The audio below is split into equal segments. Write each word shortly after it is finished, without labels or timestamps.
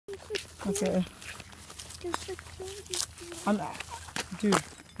Okay. Dude,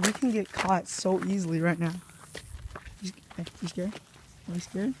 we can get caught so easily right now. You scared? Are you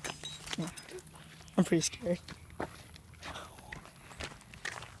scared? Yeah. I'm pretty scared.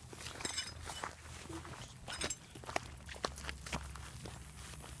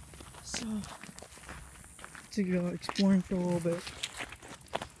 So, to go exploring for a little bit.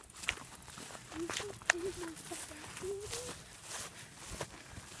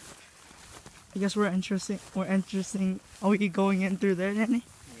 I guess we're interesting. Are we going in through there, Danny?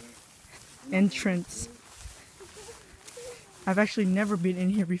 Entrance. I've actually never been in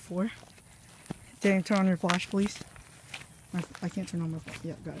here before. Danny, turn on your flash, please. I can't turn on my flash.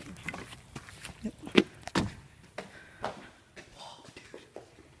 Yeah, got it. Yep. Whoa, dude.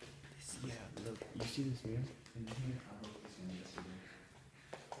 Yeah, look. You see this mirror? In here, I broke this one yesterday.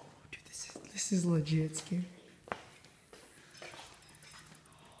 Dude, this is legit scary.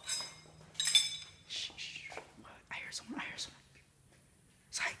 I hear someone.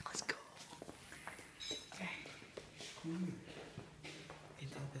 Psych, let's go. Okay.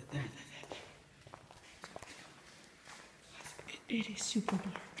 It is super dark.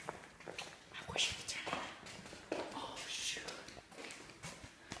 I wish I could turn it on. Oh, shoot.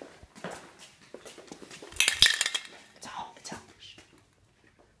 It's out. Shit.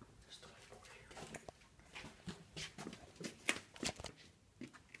 There's 24 here.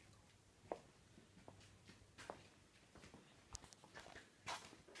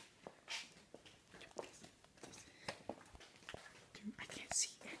 Dude, I can't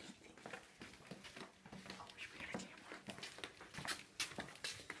see anything. I wish we had a camera.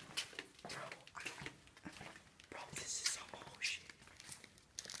 Bro, this is some bullshit.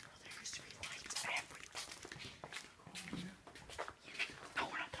 Bro, there used to be lights everywhere. No,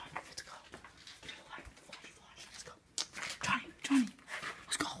 we're not done. Let's go. Get a light. Flash. Let's go. Johnny.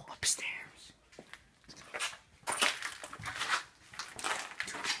 Let's go upstairs. Let's go.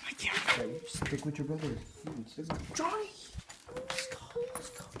 Dude, my camera. Hey, stick with your brother. Johnny! Let's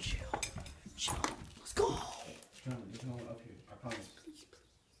go. Chill. Let's go. There's no one up here. I promise. Please.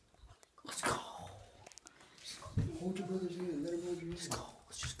 Let's go. Hold your brother's hand. Let him hold your hand.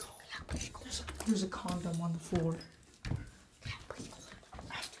 Let's just go. There's a condom on the floor.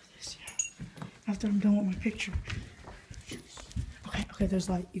 After this, yeah. After I'm done with my picture. Okay, there's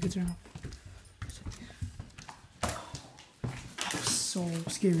light. You can turn off. That was so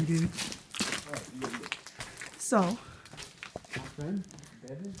scary, dude. So. My friend,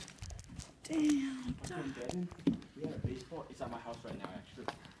 Devin. Damn. My friend Devin. We had a baseball. It's at my house right now, actually.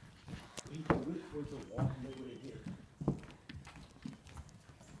 He threw it towards the wall and look what it hit.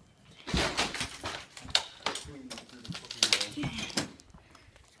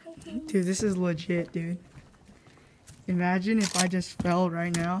 Dude, this is legit, dude. Imagine if I just fell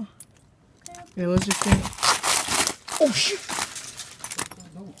right now. Okay, let's just think. Oh, shit.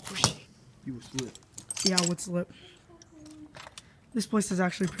 Oh, shit. You will slip. Yeah, I would slip. This place is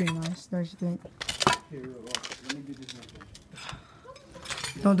actually pretty nice, don't you think? Here, let me do this next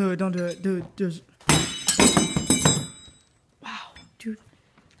one. Don't do it. Dude, there's... Wow, dude.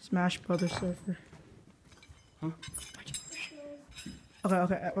 Smash Brothers Surfer. Huh?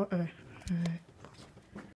 Okay.